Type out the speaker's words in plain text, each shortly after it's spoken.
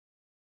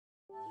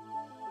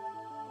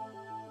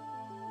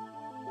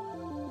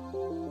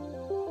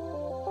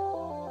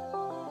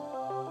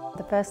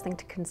The first thing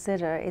to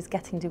consider is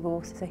getting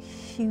divorced is a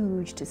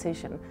huge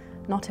decision,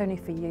 not only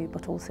for you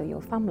but also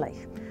your family.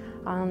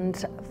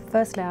 And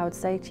firstly, I would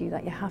say to you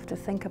that you have to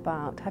think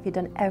about, have you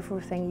done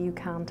everything you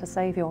can to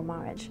save your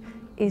marriage?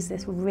 Is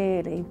this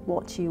really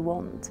what you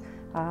want?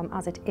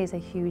 As it is a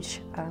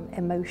huge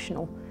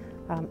emotional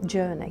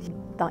journey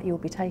that you'll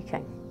be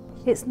taking.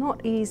 It's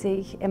not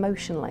easy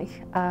emotionally,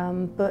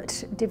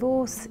 but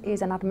divorce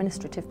is an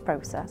administrative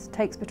process. It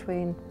takes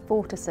between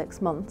 4 to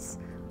 6 months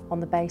on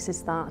the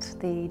basis that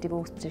the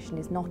divorce petition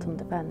is not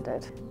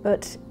undefended.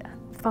 But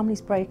families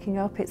breaking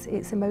up, it's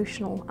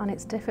emotional and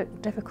it's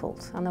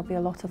difficult, and there'll be a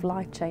lot of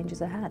life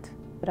changes ahead.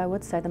 But I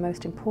would say the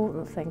most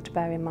important thing to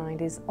bear in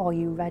mind is, are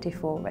you ready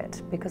for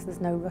it? Because there's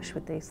no rush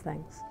with these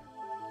things.